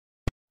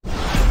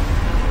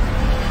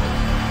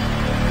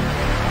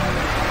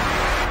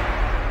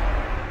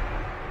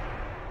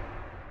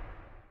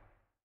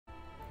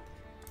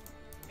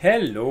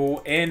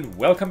Hello and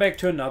welcome back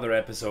to another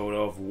episode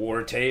of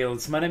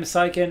Wartales. My name is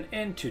Syken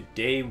and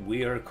today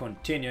we are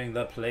continuing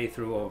the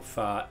playthrough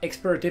of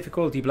Expert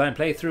Difficulty Blind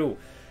Playthrough,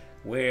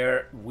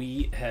 where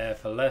we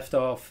have left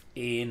off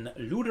in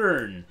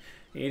Ludern.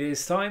 It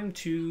is time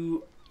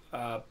to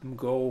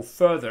go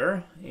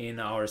further in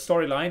our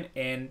storyline,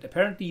 and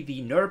apparently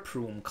the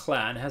Nerprum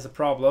clan has a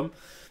problem.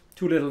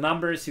 Two little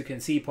numbers, you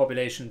can see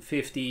population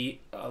 50,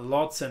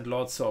 lots and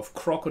lots of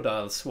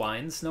crocodile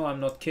swines. No, I'm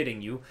not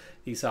kidding you.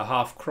 These are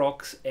half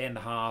crocs and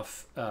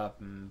half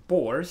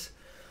boars,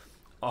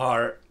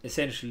 are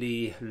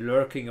essentially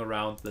lurking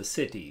around the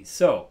city.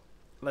 So,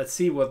 let's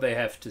see what they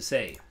have to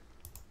say.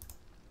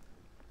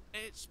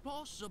 It's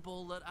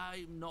possible that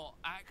I'm not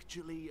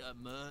actually a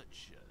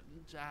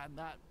merchant and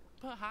that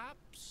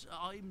perhaps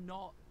I'm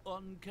not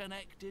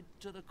unconnected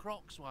to the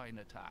CROCSWINE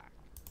attack.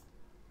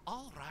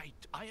 All right,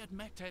 I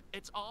admit it.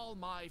 It's all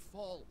my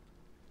fault.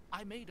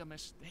 I made a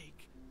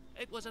mistake.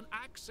 It was an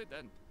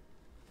accident.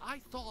 I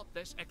thought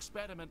this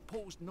experiment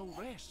posed no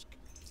risk,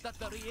 that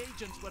the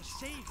reagents were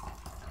safe.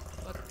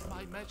 But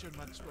my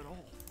measurements were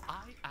off.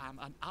 I am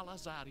an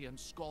Alazarian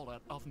scholar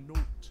of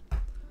note.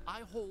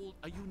 I hold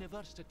a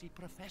university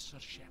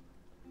professorship.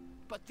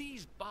 But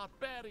these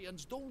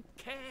barbarians don't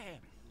care.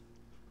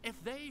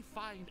 If they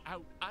find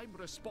out I'm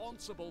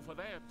responsible for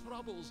their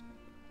troubles,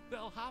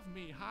 they'll have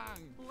me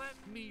hanged. Let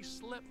me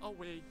slip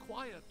away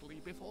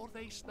quietly before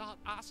they start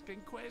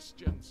asking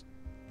questions.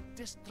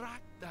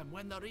 Distract them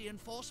when the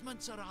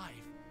reinforcements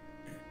arrive.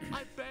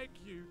 I beg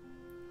you.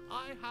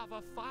 I have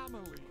a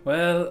family.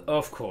 Well,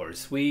 of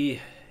course, we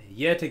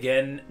yet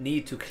again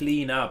need to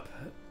clean up.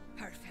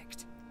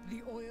 Perfect.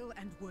 The oil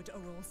and wood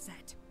are all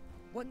set.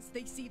 Once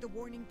they see the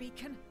warning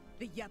beacon,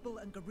 the Yebel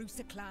and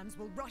Garusa clans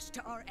will rush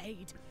to our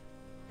aid.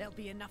 There'll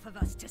be enough of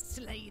us to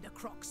slay the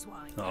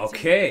CROCSWINE.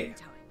 Okay.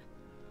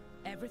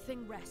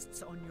 Everything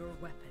rests on your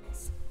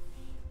weapons.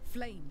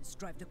 Flames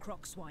drive the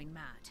CROCSWINE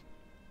mad.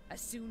 As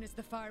soon as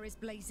the fire is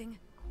blazing,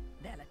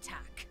 they'll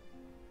attack.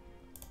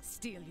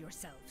 Steel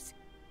yourselves.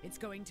 It's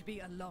going to be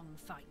a long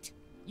fight.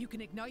 You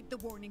can ignite the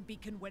warning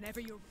beacon whenever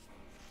you're...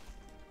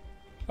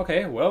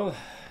 Okay, well,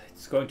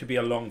 it's going to be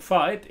a long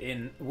fight,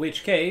 in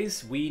which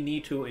case we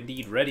need to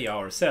indeed ready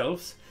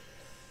ourselves.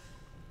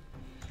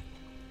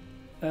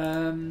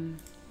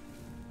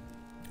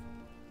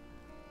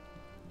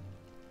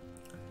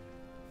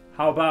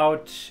 How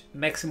about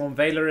maximum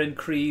Valor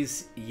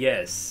increase?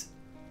 Yes.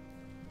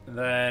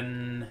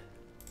 Then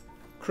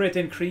crit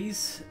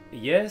increase?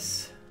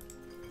 Yes.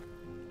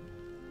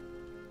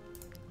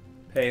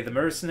 Pay the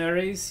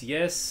mercenaries?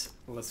 Yes.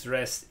 Let's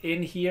rest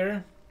in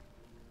here.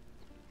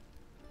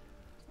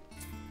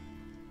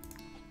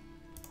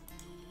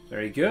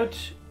 Very good.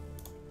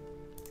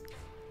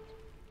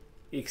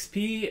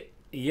 XP?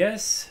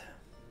 Yes.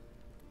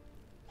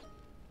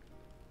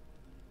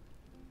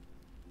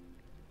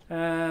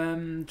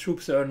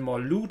 Troops earn more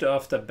loot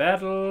after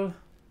battle.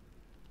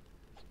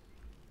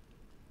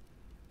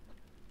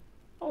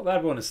 Oh,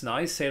 that one is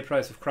nice. Sale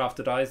price of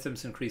crafted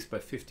items increased by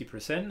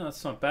 50%.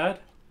 That's not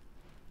bad.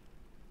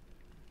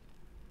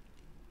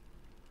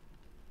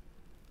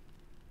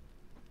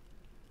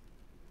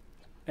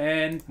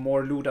 And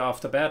more loot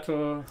after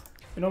battle.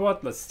 You know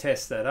what? Let's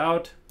test that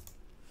out.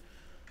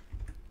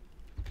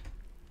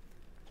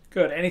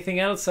 Good. Anything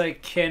else I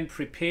can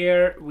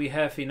prepare? We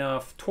have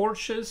enough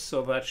torches,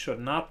 so that should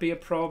not be a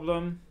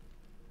problem.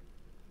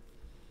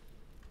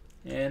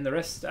 And the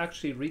rest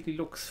actually really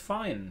looks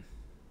fine.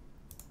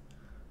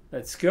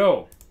 Let's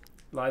go.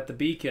 Light the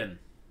beacon.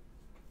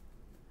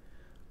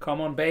 Come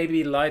on,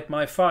 baby, light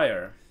my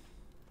fire.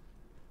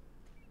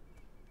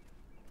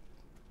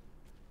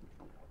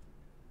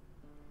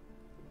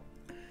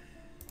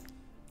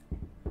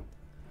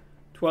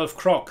 "12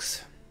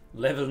 crocs,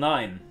 level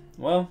 9.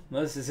 Well,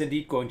 this is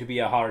indeed going to be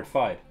a hard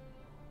fight.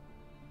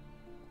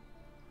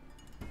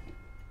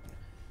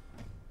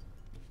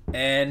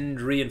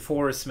 And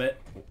reinforcement.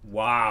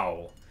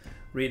 Wow.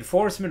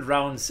 Reinforcement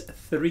rounds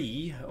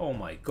 3. Oh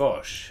my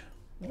gosh.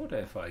 What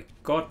have I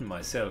gotten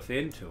myself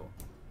into?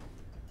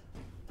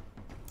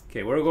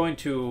 Okay, we're going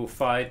to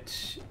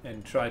fight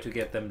and try to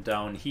get them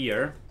down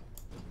here.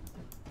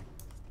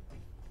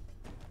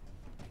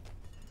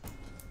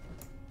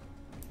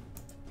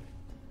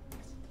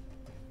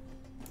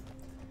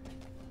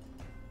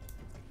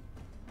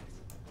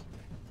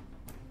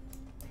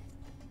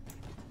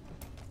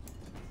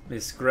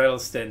 Miss Grell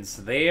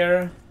stands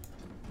there.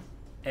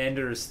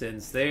 Ender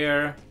stands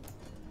there.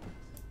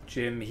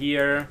 Jim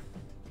here.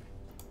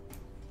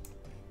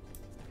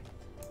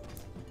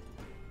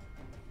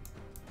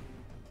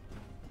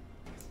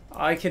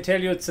 I can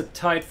tell you it's a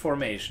tight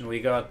formation.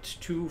 We got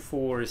 2,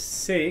 4,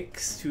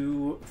 6.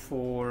 2,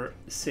 4,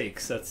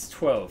 6. That's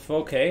 12.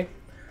 Okay.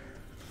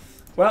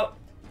 Well,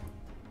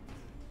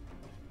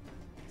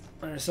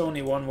 there's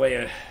only one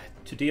way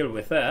to deal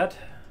with that.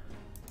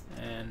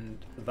 And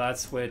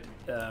that's with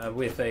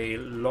a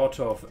lot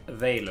of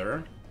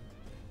Valor.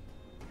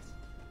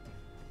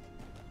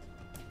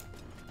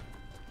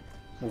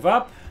 Move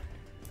up.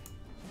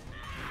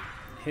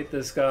 Hit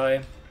this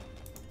guy.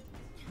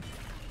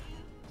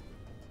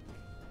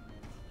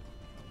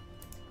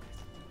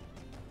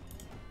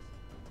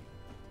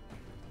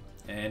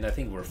 And I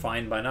think we're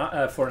fine by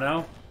now, for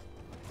now.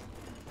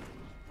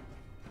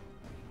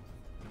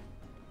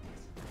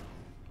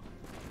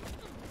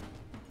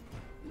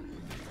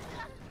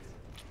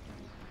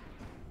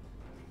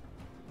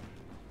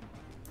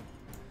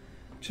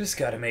 Just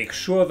gotta make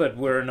sure that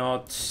we're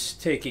not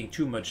taking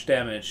too much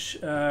damage.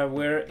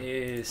 Where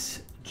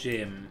is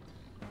Jim?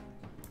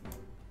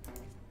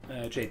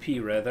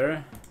 JP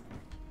rather.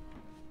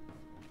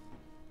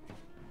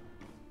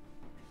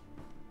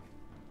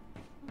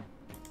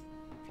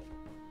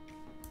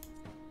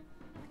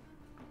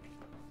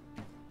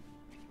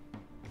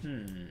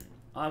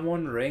 I'm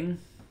wondering,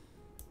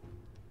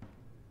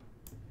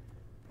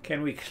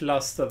 can we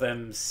cluster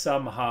them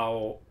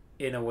somehow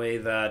in a way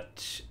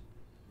that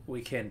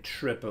we can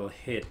triple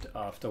hit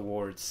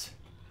afterwards?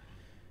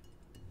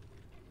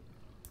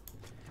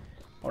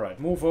 Alright,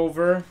 move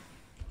over.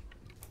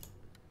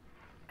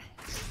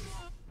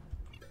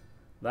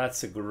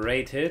 That's a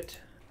great hit.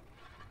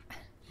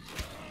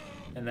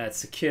 And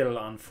that's a kill.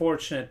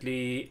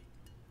 Unfortunately,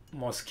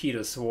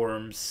 mosquito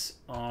swarms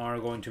are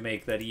going to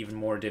make that even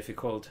more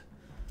difficult.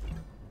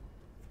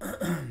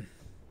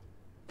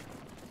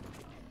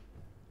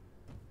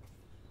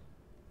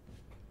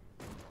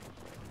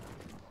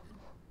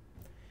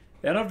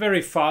 They're not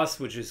very fast,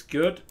 which is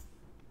good.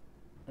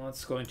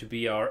 That's going to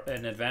be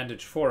an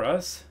advantage for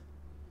us.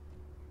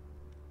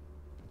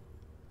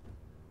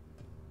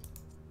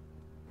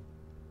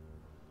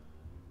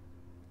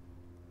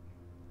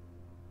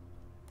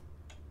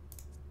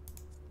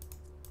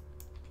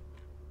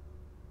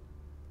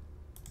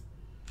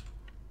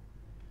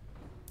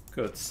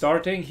 Good.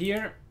 Starting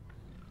here.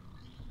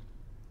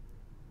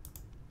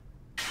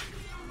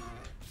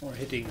 We're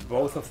hitting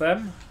both of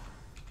them.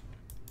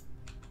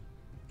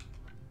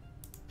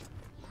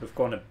 Could have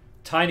gone a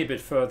tiny bit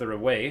further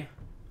away.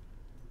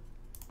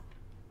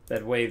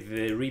 That way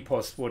the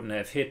riposte wouldn't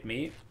have hit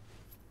me.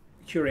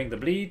 Curing the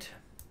bleed.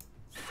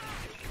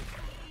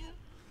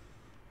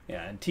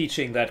 Yeah, and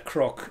teaching that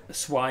croc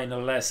swine a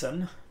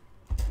lesson.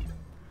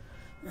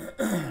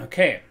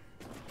 Okay.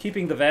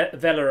 Keeping the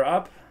Valor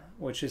up,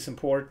 which is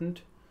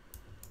important.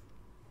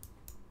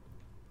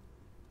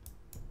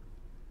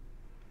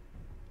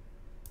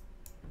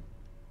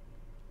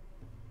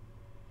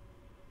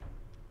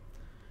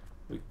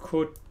 We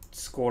could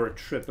score a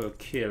triple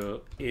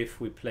kill if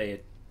we play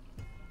it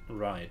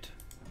right.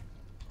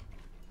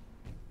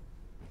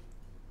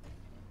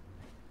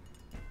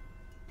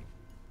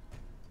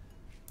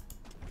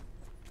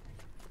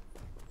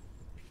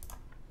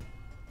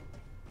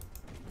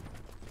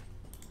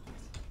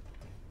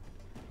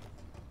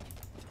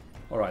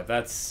 All right,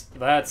 that's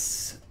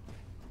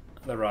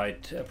the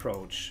right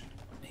approach.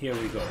 Here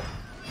we go.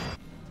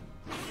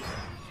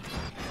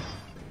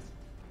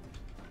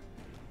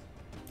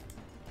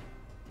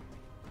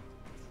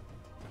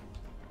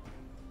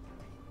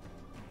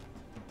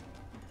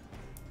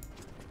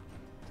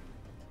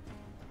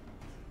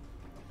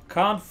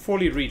 Can't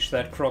fully reach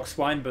that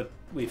CROCSWINE, but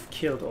we've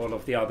killed all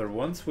of the other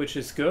ones, which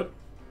is good.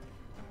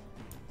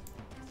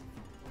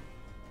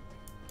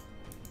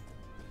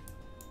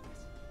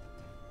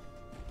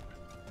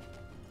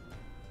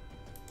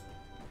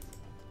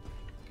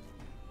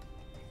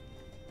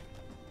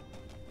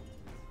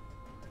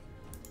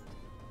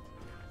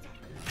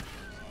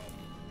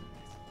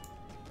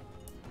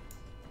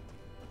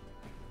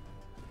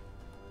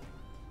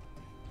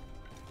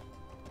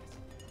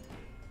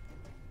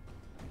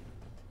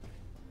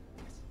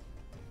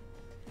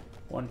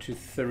 One, two,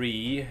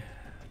 three.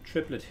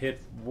 Triplet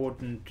hit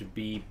wouldn't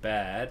be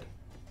bad.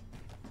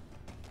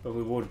 But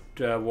we would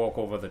walk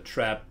over the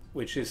trap,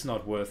 which is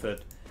not worth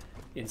it.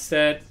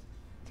 Instead...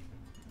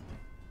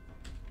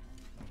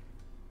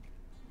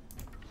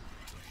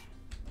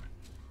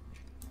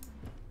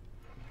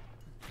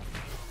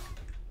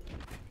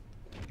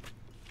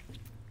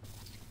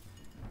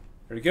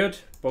 Very good.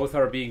 Both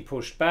are being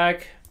pushed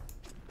back.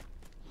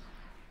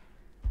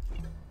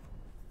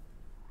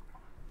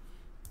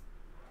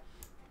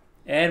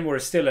 And we're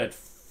still at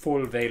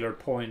full Valor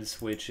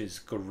points, which is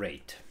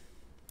great.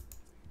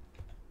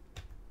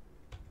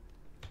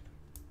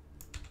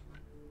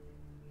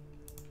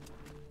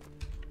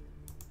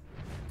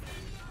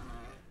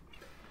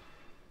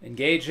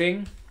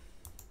 Engaging.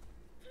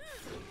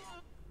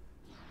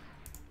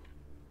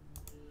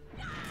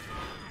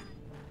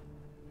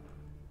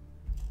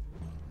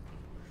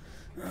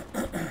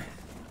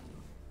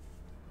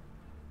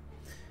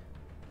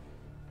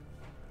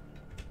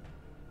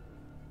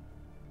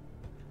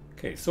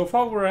 Okay, so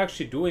far we're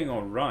actually doing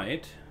all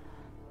right.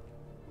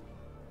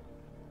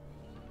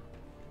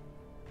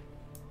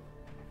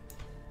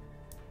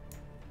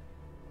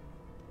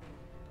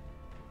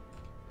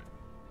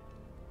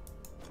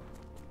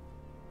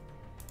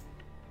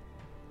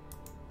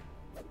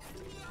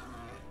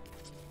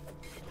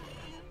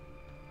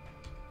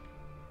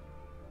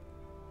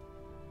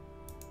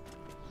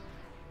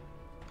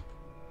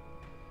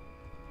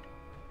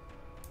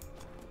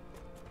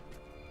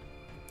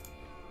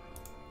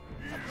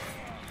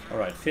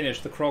 Alright,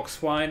 finish the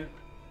CROCSWINE.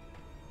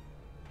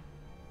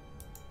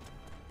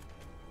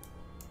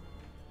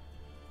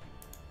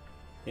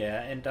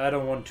 Yeah, and I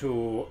don't want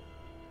to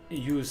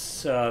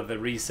use the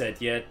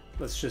reset yet.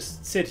 Let's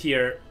just sit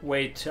here,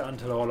 wait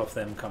until all of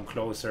them come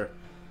closer.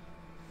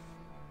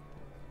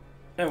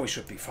 And we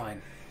should be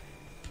fine.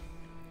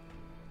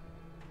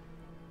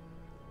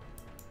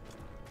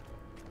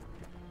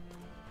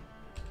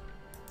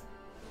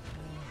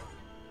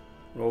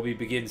 Roby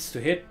begins to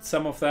hit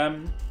some of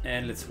them,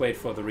 and let's wait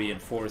for the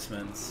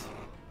reinforcements.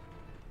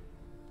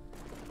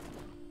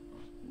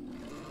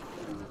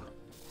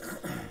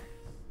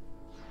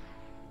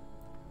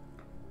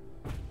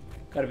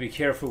 Gotta be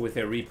careful with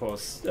their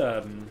repos,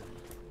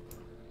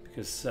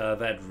 because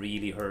that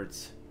really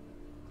hurts.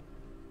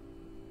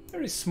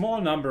 Very small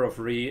number of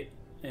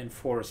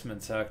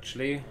reinforcements,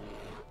 actually.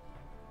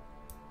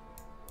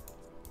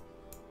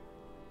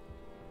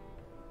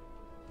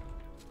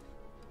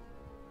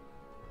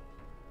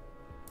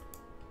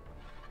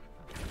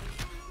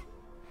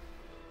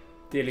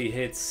 Dilly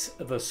hits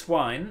the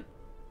swine.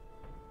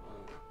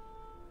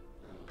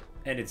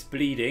 And it's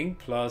bleeding,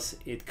 plus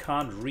it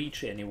can't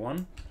reach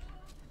anyone.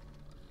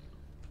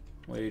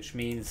 Which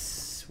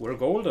means we're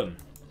golden.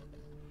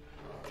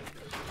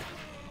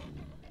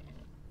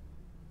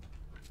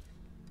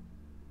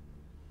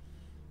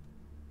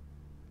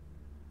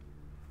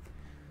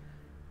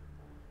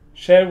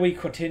 Shall we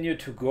continue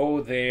to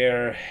go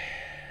there?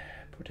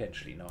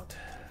 Potentially not.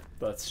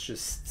 Let's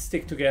just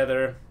stick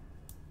together.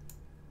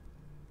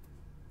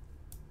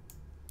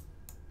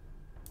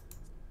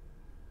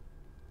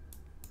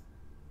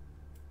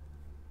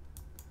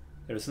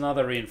 There's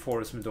another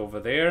reinforcement over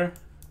there,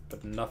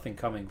 but nothing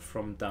coming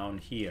from down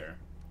here.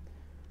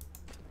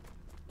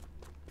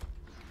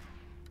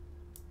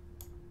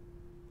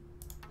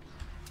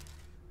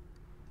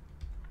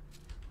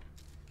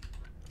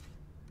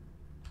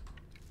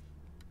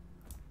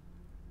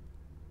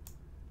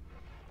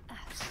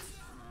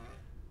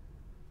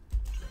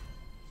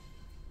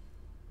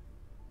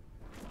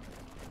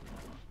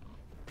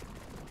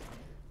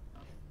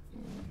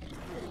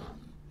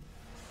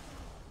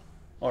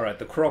 Alright,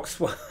 the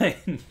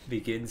CROCSWINE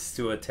begins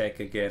to attack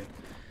again.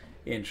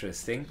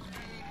 Interesting.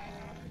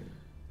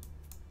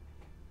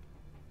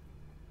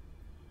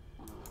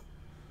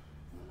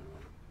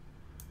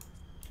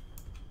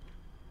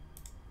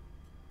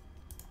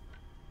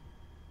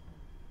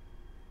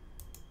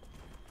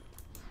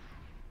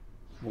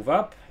 Move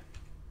up.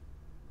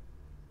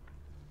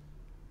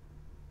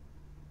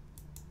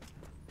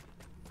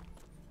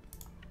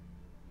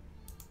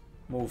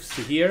 Moves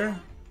to here.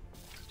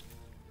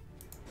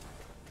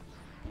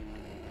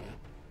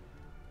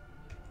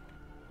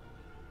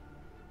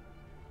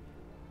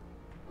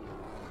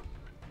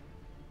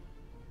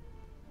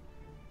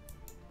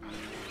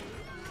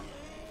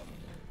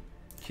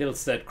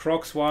 Kills that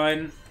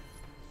CROCSWINE,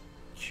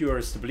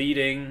 cures the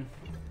bleeding,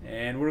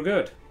 and we're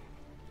good.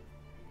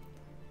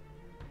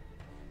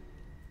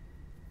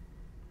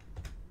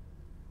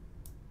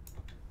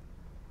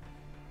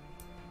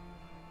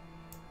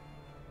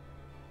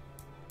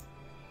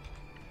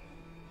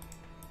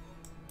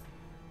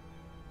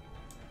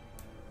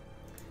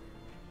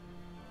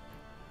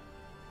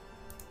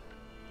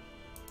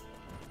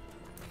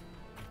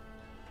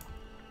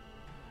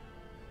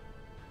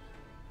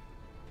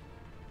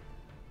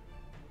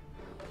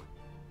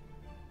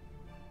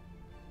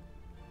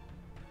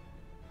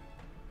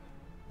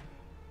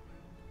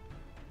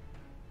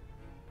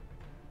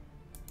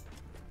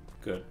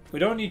 Good. We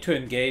don't need to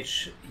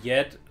engage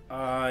yet.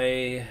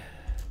 I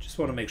just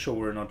want to make sure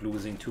we're not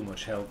losing too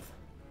much health.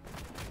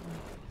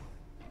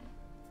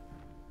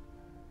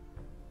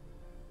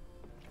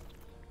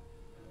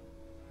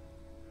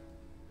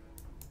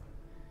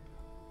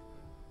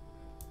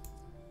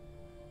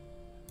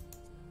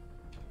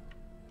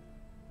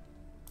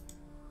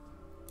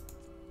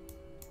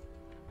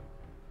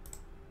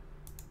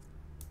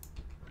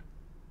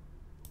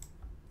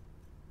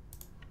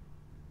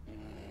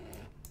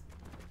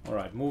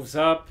 Alright, moves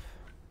up.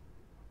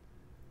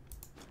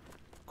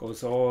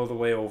 Goes all the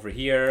way over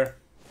here.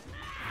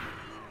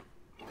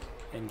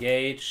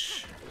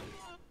 Engage.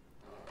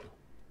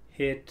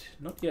 Hit.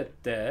 Not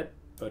yet dead,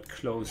 but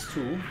close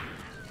to.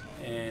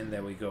 And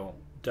there we go.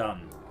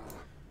 Done.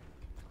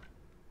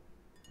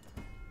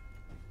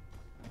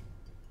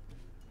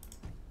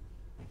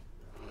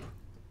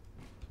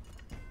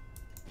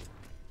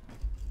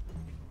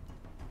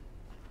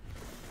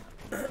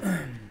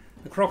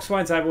 The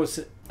CROCSWINES, I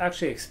was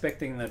actually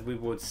expecting that we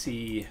would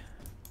see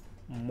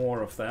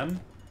more of them.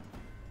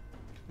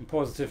 I'm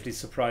positively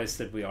surprised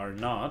that we are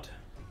not.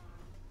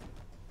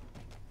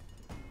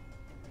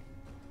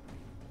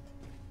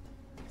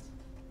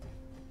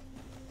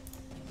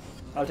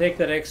 I'll take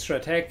that extra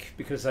attack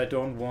because I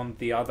don't want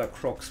the other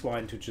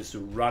CROCSWINE to just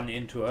run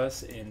into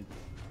us and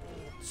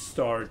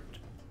start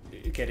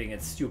getting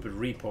its stupid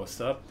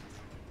repost up.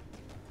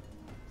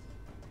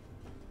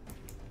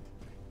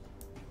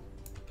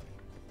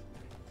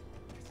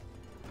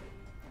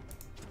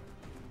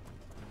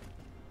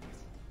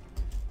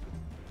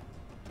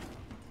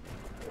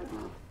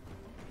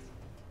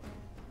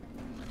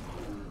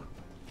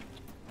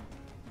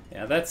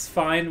 Yeah, that's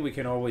fine. We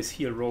can always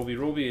heal Roby.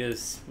 Roby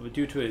is,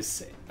 due to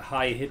his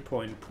high hit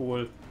point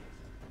pool,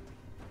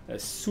 a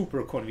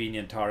super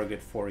convenient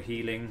target for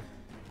healing.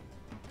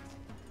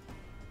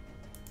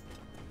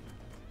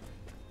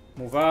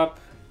 Move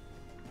up.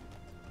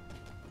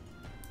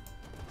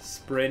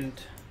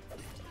 Sprint.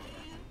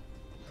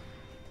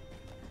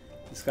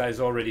 This guy is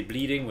already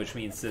bleeding, which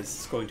means this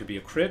is going to be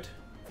a crit.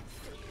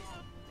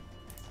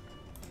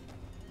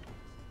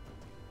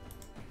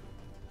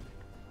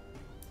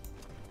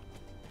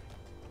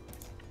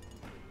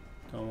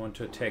 Don't want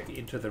to attack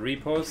into the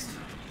repost.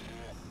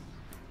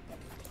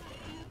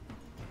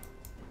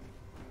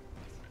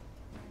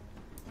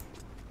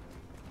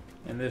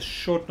 And this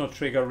should not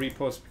trigger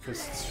repost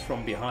because it's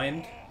from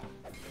behind.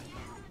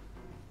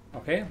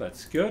 Okay,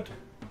 that's good.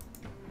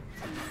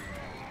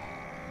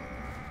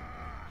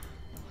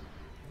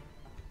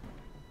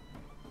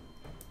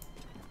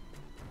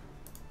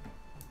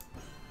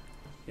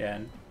 Yeah,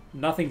 and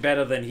nothing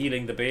better than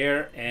healing the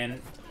bear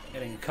and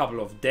getting a couple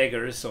of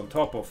daggers on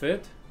top of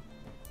it.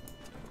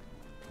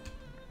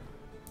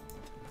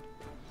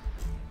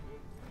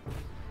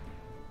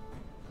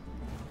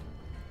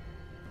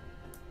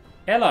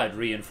 Allied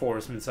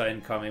reinforcements are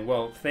incoming.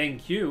 Well,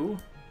 thank you.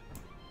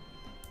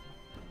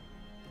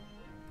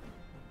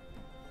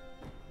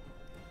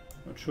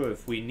 Not sure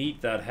if we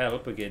need that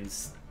help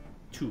against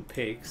 2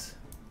 pigs.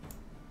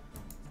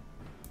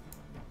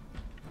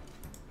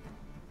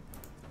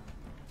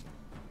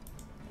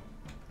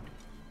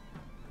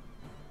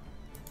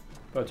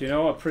 But you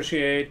know,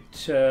 appreciate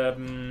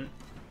the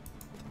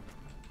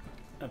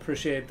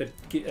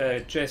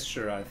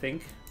gesture, I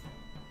think.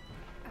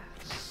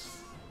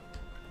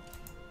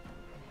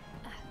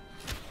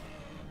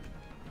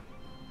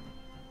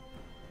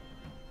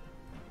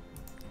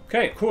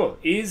 Okay, cool.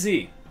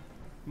 Easy.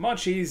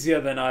 Much easier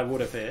than I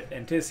would have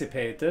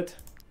anticipated.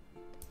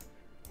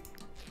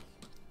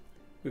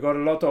 We got a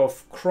lot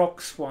of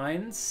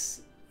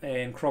CROCSWINES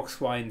and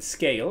CROCSWINE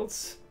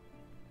scales.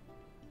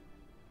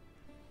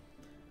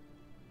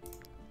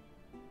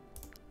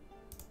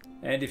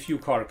 And a few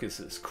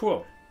carcasses.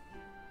 Cool.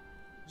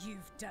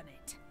 You've done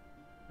it.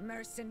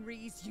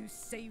 Mercenaries, you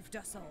saved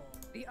us all.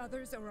 The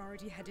others are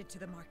already headed to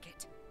the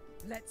market.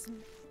 Let's...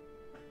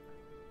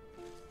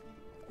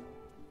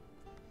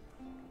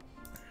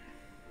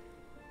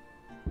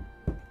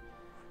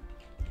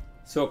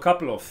 So a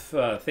couple of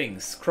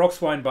things.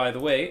 CROCSWINE, by the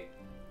way,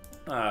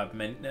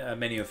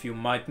 many of you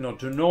might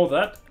not know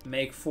that,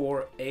 make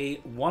for a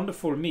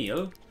wonderful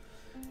meal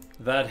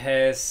that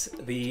has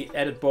the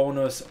added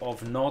bonus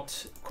of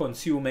not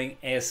consuming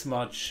as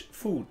much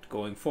food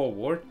going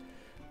forward,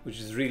 which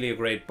is really a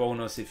great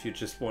bonus if you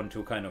just want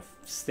to kind of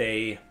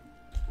stay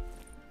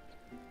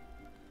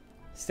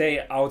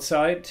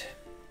outside,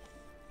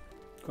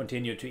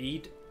 continue to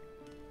eat.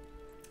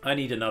 I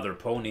need another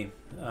pony.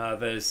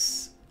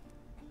 There's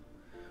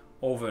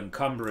over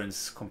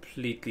encumbrance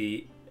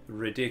completely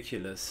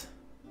ridiculous.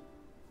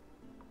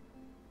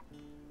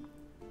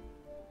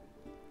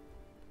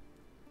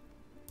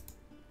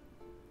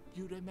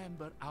 You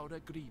remember our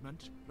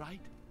agreement,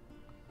 right?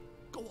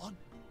 Go on,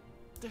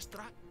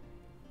 distract.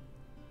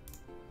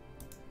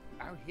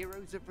 Our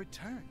heroes have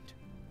returned.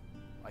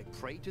 I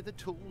pray to the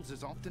tools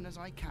as often as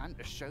I can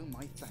to show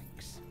my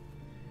thanks.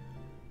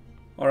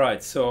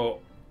 Alright,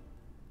 so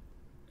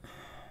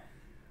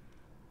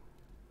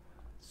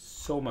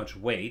much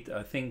weight.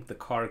 I think the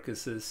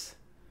carcasses,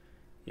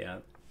 yeah,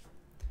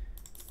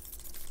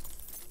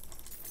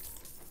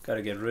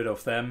 gotta get rid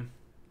of them.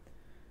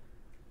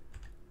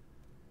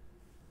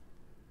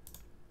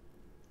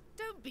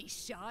 Don't be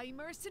shy,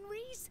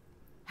 mercenaries.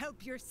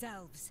 Help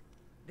yourselves.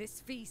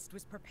 This feast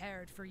was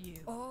prepared for you.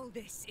 All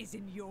this is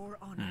in your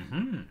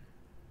honor.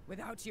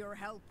 Without your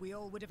help, we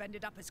all would have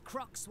ended up as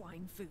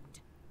CROCSWINE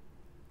food.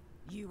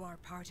 You are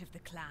part of the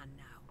clan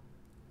now.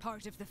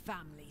 Part of the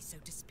family, so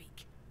to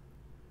speak.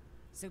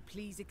 So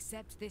please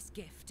accept this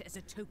gift as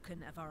a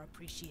token of our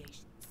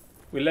appreciation.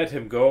 We let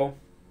him go.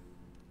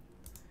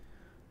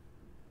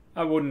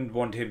 I wouldn't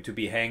want him to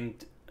be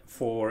hanged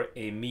for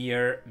a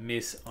mere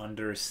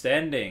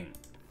misunderstanding.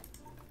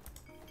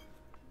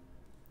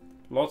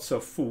 Lots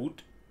of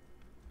food,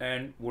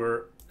 and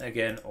we're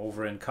again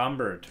over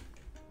encumbered.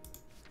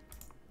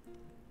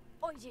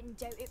 I didn't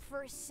doubt it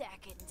for a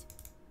second.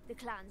 The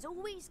clans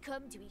always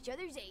come to each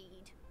other's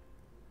aid.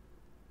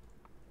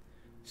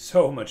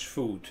 So much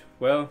food.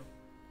 Well,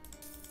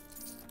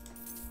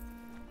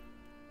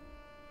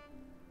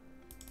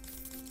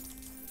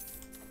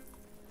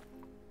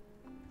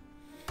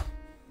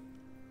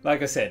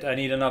 like I said, I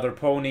need another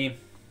pony.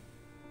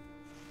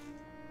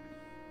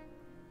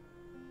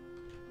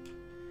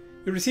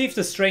 You received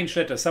a strange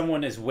letter.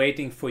 Someone is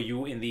waiting for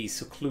you in the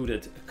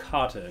secluded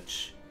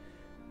cottage,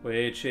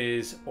 which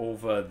is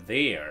over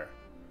there.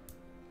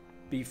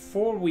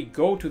 Before we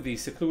go to the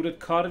secluded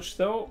cottage,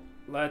 though,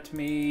 let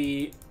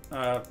me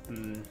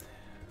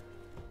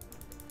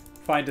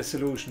find a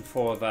solution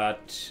for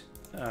that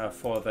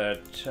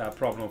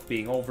problem of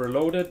being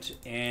overloaded,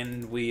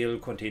 and we'll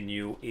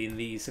continue in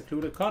the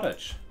secluded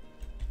cottage.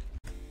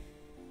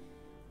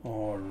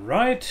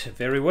 Alright,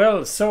 very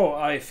well. So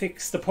I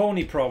fixed the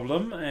pony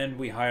problem and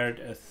we hired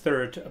a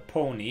third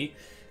pony.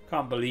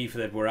 Can't believe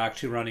that we're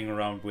actually running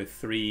around with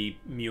 3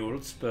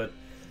 mules, but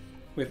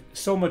with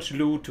so much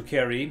loot to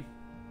carry,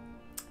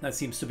 that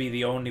seems to be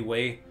the only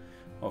way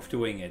of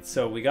doing it.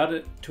 So we got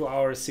it to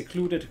our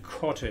secluded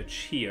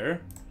cottage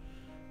here,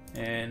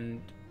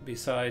 and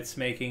besides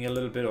making a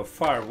little bit of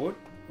firewood,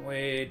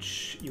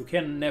 which you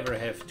can never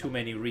have too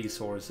many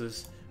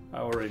resources, I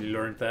already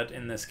learned that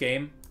in this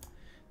game.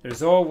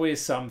 There's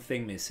always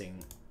something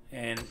missing,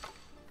 and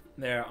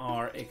there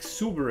are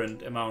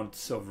exuberant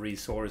amounts of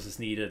resources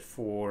needed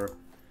for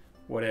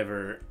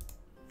whatever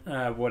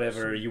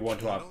you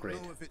want to upgrade. I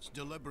don't know if it's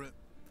deliberate,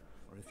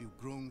 or if you've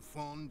grown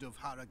fond of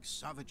Harrog's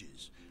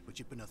savages, which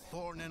have been a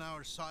thorn in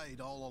our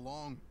side all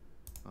along.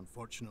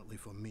 Unfortunately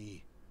for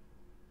me,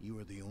 you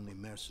are the only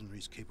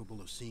mercenaries capable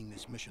of seeing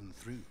this mission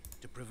through.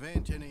 To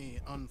prevent any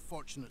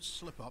unfortunate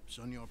slip-ups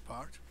on your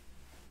part,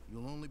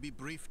 you'll only be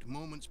briefed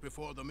moments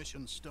before the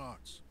mission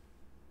starts.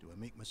 Do I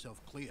make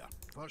myself clear?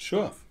 First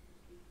off,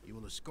 you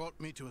will escort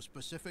me to a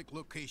specific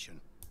location.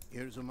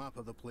 Here's a map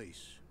of the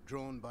place,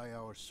 drawn by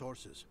our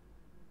sources.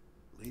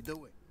 Lead the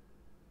way.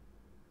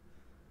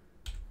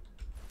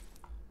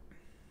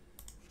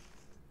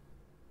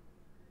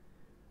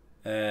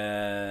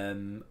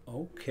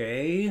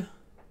 Okay.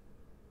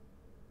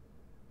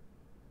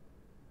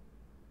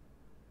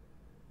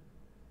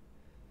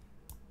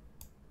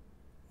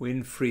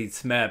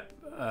 Winfried's map.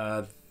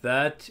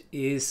 That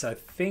is, I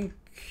think,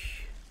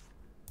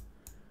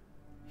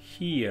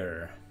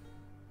 here.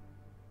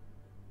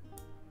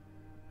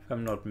 If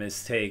I'm not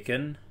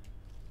mistaken.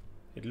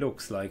 It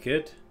looks like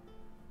it.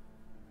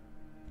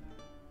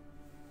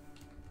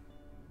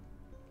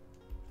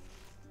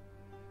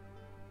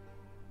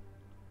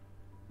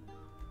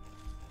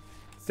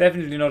 It's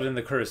definitely not in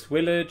the Cursed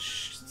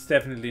Village. It's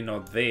definitely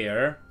not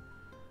there.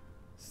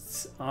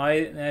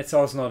 It's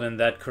also not in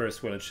that Cursed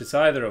Village. It's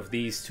either of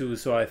these two,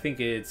 so I think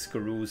it's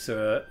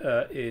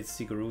Garusa. It's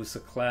the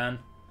Garusa clan.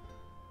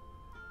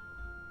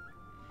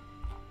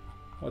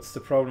 What's the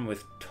problem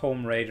with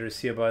Tomb Raiders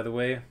here, by the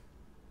way?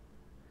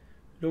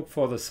 Look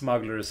for the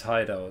smuggler's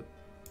hideout.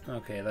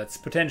 Okay, that's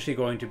potentially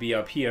going to be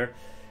up here.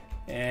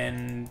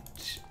 And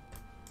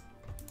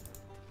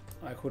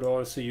I could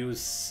also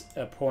use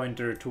a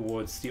pointer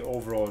towards the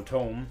overall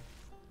tome,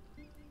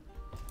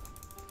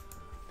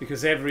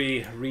 because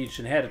every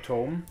region had a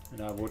tome,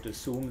 and I would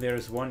assume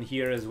there's one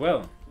here as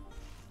well.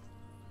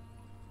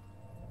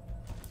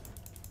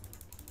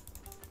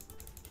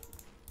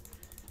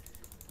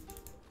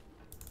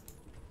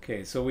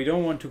 Okay, so we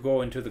don't want to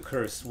go into the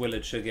Cursed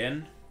Village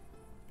again.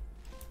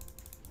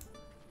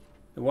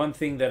 The one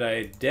thing that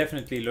I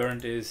definitely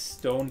learned is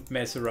don't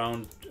mess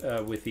around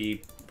with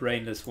the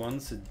brainless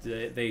ones.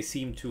 They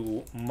seem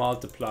to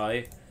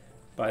multiply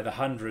by the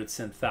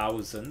hundreds and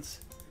thousands.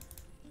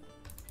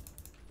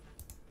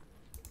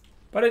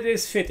 But it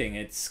is fitting.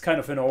 It's kind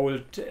of an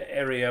old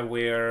area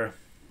where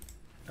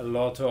a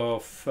lot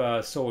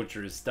of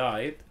soldiers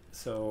died.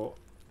 So,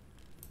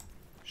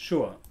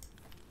 sure,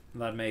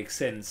 that makes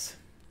sense.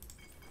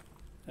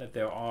 That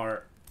there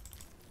are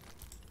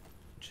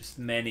just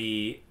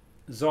many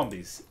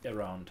zombies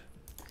around.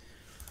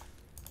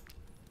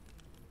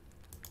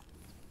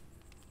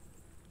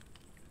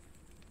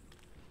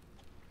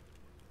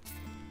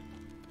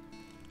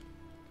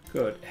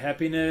 Good.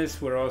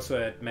 Happiness. We're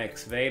also at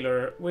max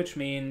valor, which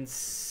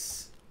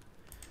means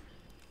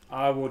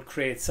I would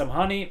create some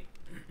honey.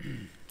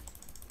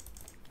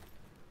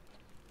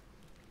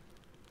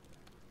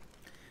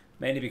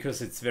 Mainly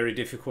because it's very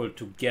difficult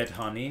to get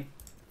honey.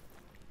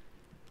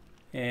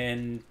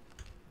 And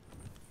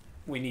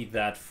we need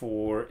that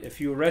for a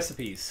few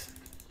recipes.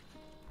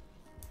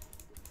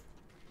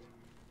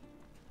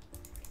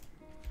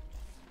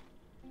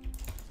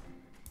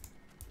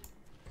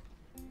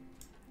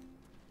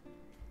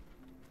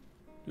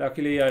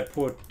 Luckily I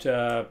put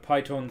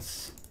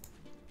pythons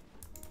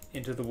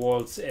into the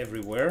walls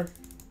everywhere.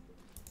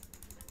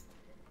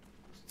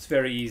 It's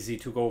very easy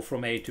to go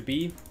from A to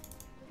B.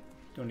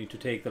 Don't need to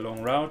take the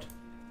long route.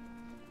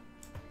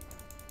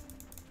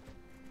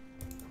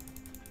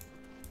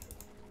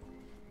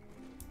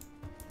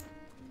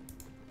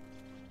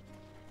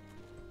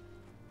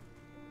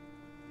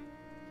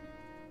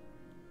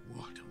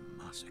 What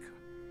a massacre.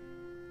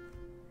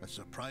 As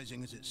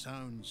surprising as it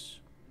sounds,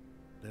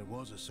 there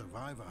was a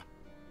survivor.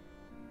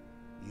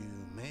 You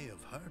may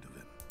have heard of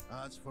him.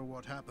 As for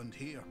what happened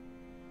here,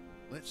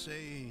 let's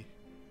say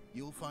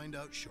you'll find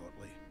out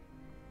shortly.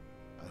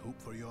 I hope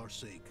for your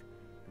sake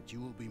that you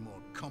will be more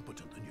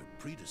competent than your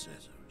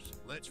predecessors.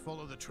 Let's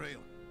follow the trail.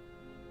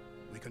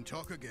 We can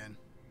talk again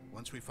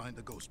once we find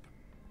the ghost.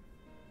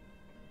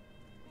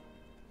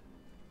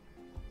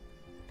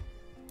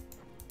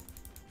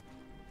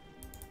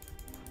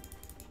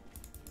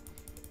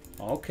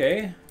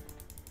 Okay.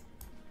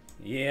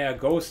 Yeah,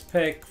 ghost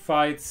pack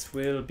fights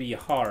will be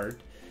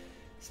hard.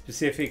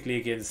 Specifically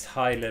against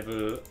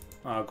high-level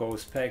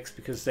ghost packs,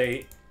 because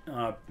they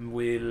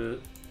will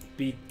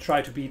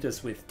try to beat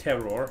us with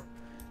terror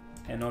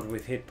and not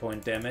with hit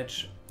point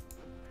damage.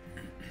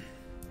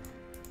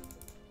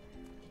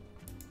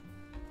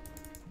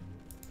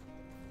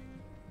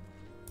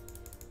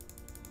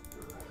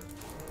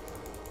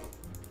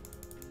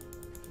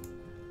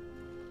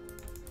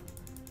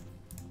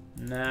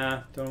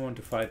 Nah, don't want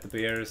to fight the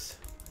bears.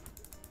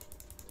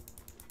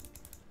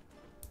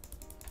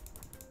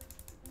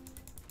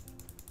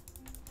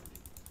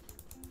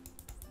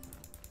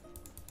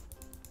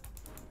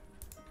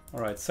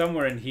 Alright,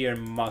 somewhere in here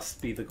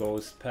must be the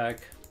ghost pack.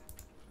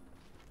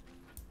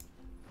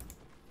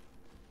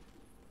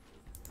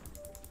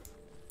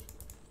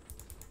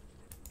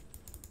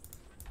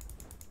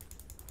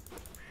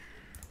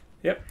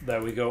 Yep,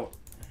 there we go.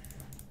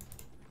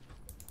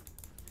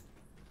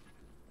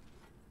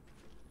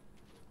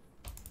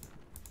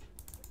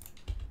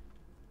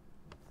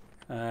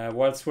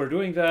 Whilst we're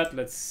doing that,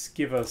 let's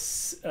give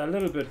us a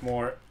little bit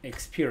more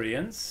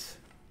experience.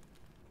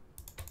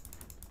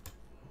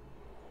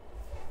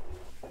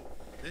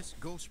 This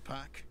ghost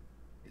pack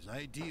is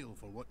ideal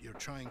for what you're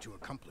trying to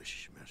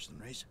accomplish,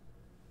 mercenaries.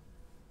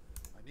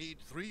 I need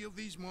 3 of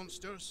these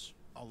monsters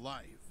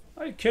alive.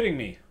 Are you kidding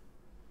me?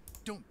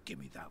 Don't give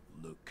me that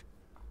look.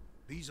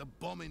 These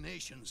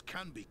abominations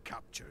can be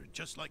captured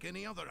just like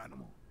any other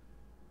animal.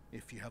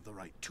 If you have the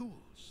right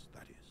tools,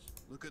 that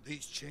is. Look at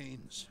these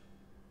chains.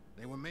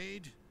 They were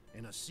made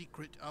in a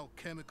secret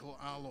alchemical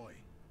alloy,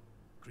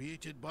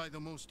 created by the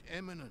most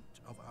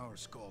eminent of our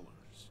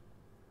scholars.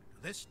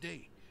 To this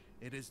day,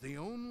 it is the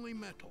only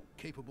metal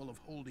capable of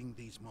holding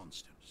these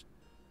monsters.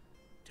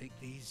 Take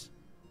these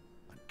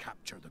and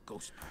capture the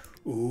ghost pack.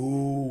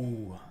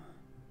 Ooh.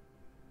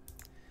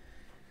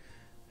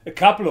 A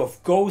couple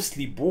of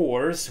ghostly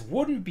boars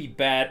wouldn't be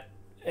bad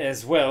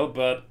as well,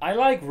 but I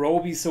like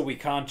Roby, so we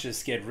can't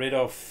just get rid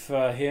of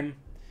him.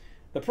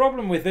 The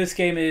problem with this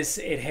game is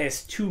it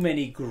has too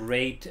many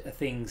great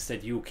things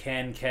that you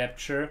can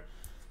capture.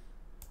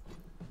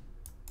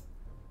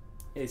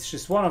 It's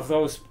just one of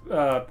those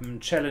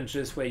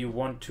challenges where you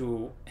want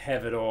to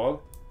have it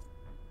all.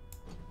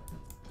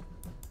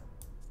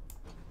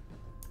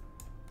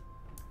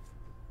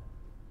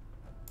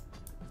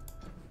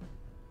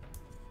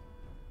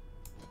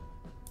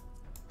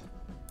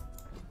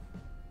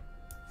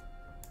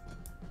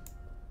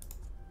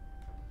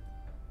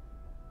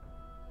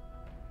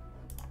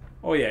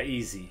 Oh yeah,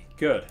 easy.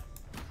 Good.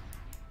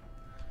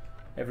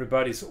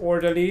 Everybody's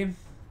orderly.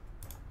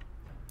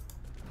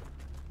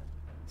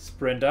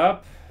 Sprint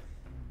up.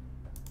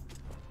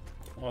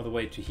 All the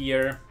way to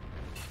here.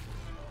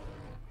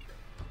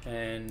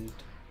 And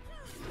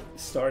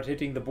start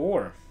hitting the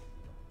boar.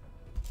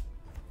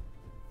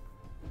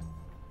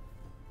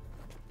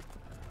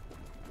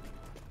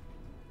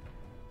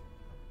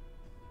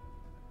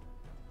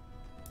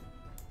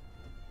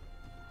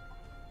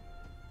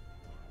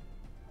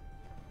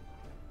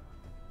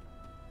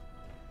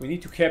 We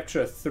need to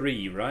capture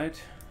 3,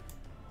 right?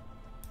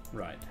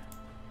 Right.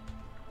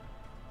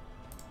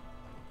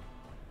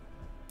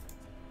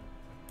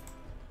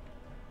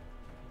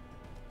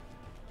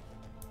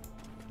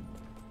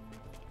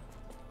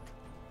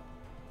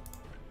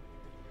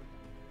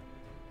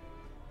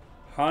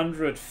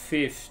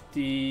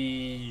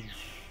 $150.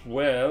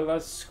 Well,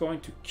 that's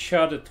going to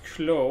cut it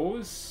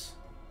close.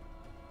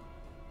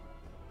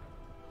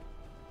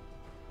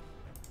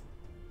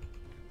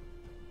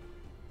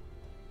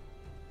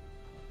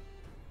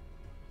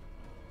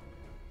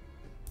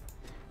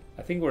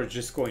 I think we're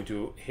just going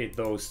to hit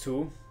those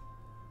 2.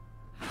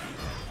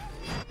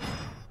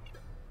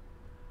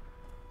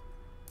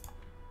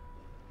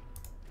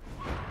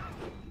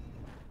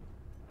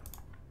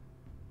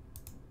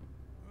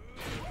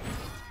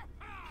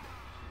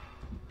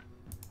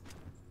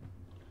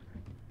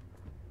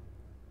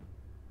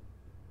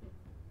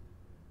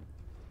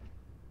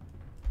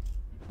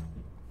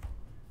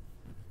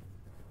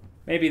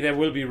 Maybe there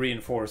will be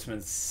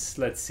reinforcements.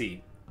 Let's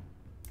see.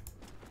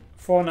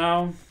 For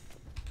now,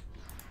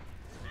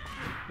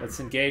 let's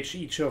engage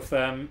each of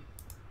them.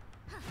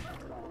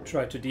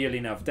 Try to deal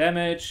enough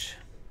damage.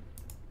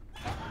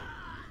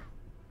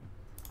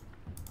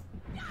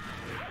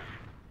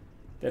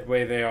 That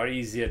way they are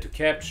easier to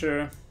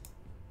capture.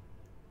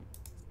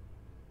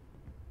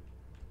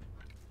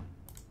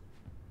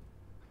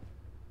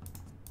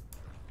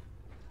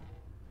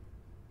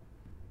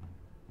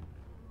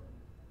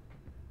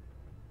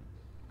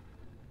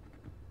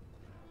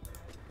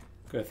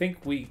 I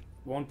think we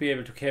won't be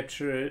able to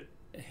capture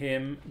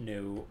him.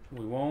 No,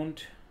 we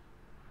won't.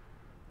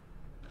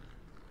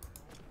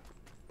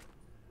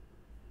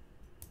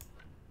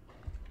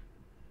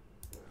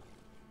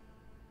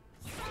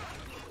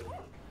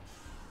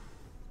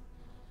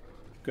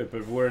 Good,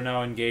 but we're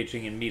now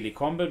engaging in melee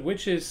combat,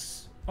 which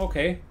is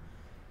okay.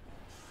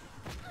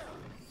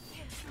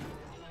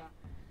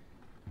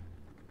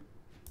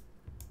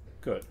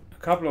 Good. A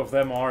couple of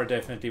them are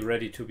definitely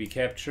ready to be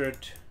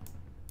captured.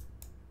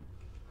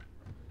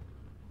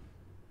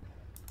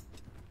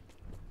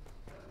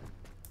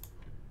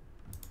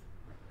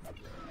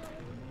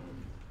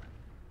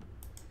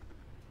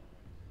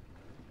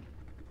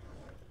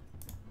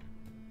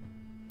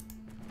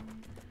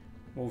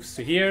 Moves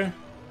to here.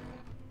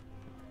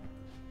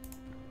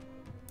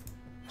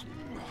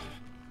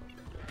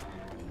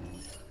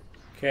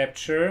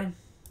 Capture.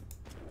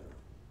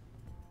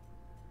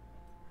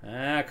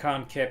 I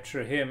can't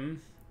capture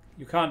him.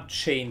 You can't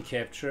chain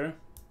capture.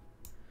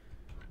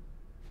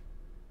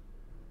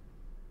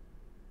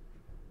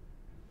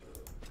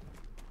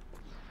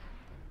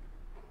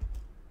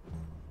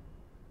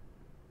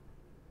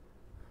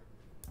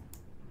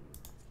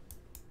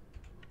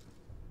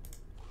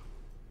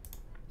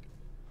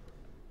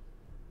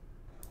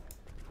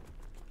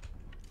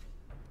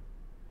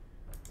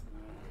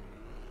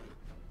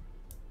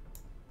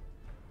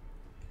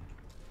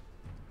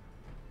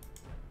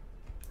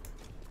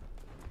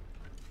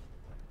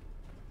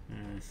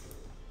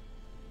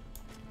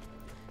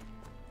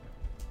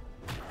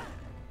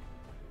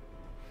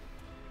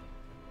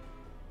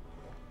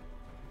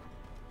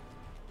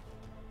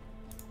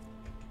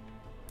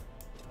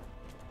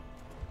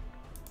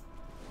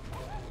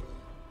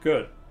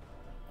 Good.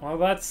 Well,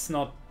 that's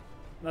not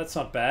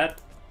bad.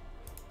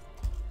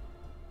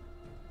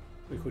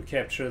 We could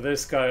capture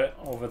this guy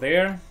over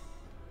there.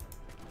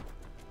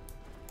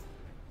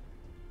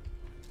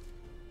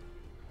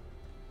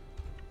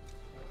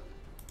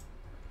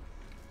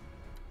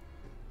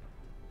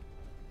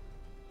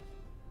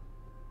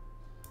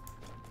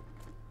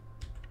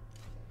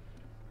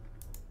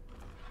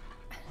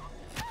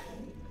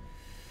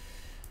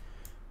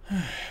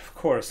 Of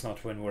course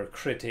not when we're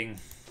critting.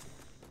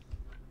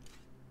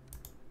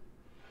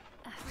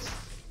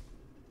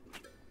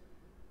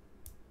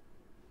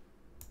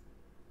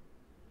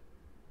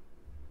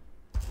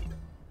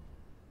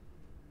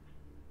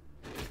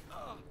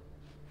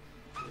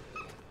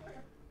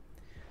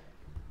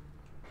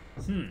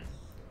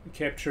 We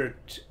captured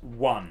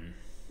one.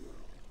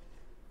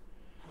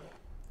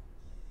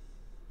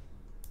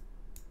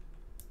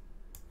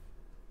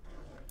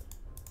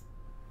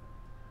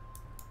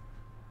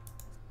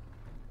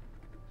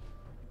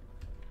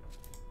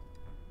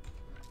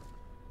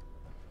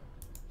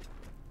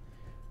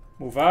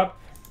 Move up.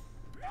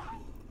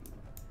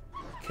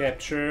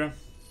 Capture.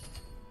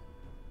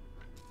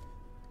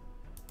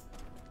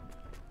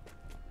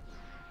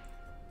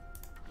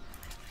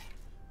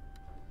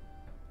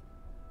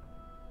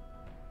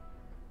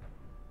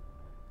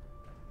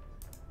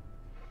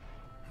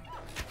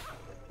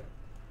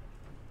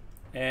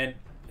 And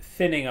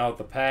thinning out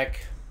the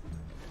pack.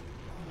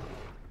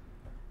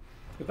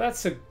 But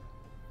that's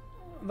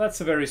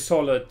a very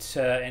solid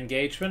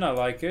engagement. I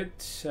like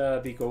it.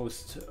 The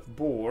ghost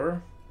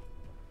boar.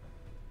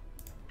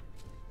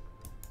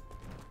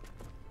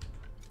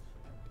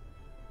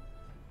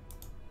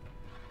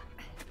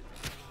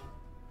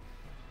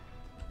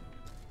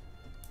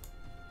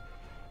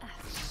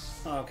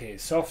 Okay,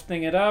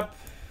 softening it up.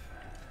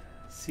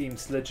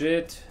 Seems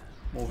legit.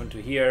 Moving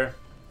to here.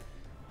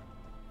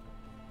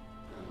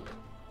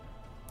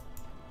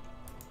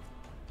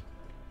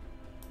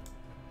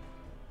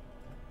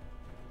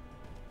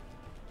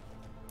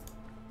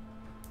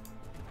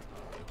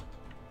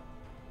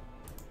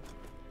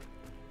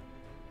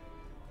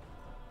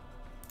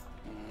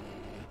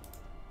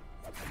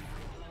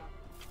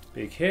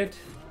 Big hit.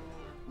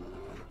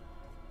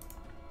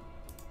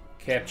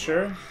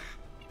 Capture.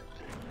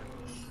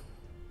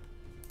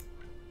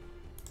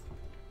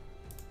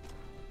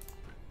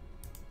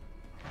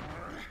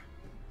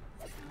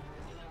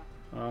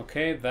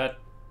 Okay, that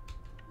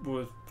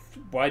was...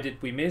 Why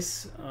did we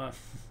miss?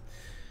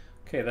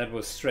 Okay, that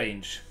was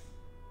strange.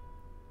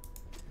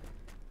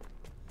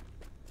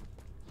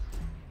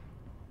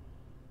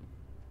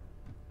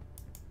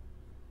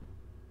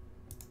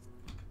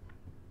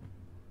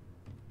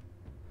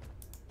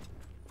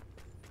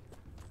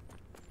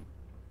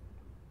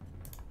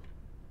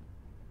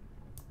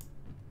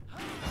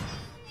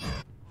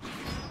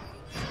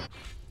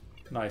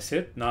 Nice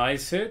hit,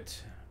 nice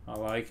hit. I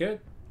like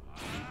it.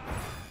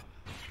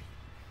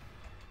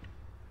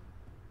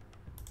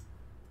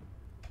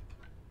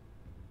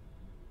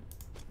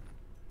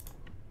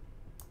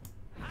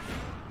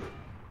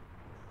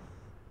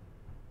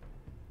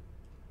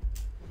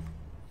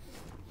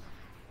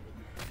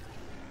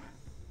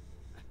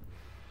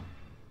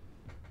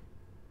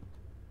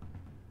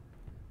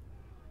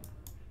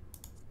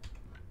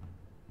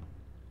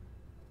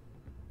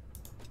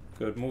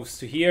 Good moves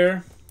to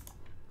here.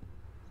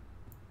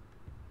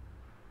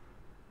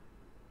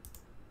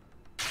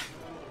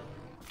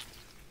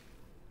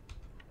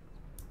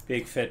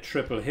 Big fat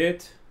triple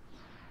hit.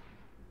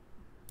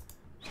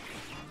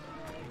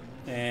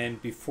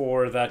 And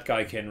before that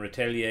guy can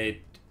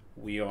retaliate,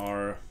 we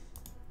are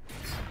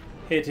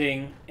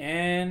hitting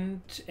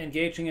and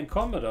engaging in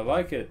combat. I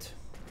like it.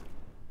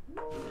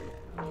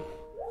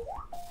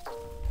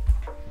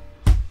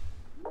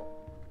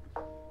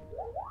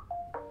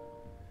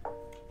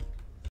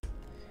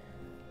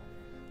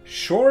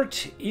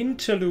 Short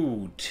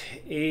interlude.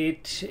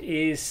 It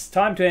is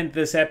time to end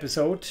this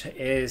episode,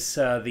 as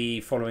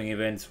the following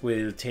events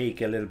will take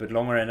a little bit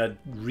longer, and I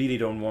really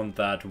don't want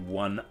that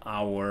 1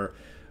 hour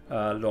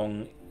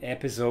long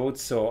episode,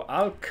 so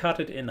I'll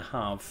cut it in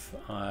half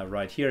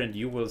right here, and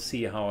you will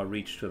see how I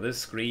reach to this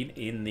screen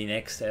in the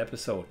next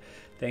episode.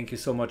 Thank you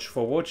so much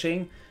for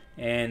watching,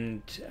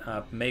 and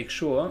make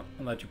sure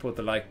that you put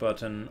the like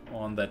button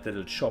on that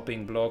little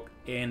shopping block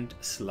and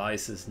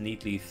slices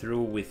neatly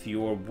through with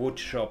your wood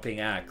shopping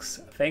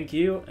axe. Thank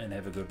you and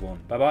have a good one.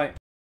 Bye bye.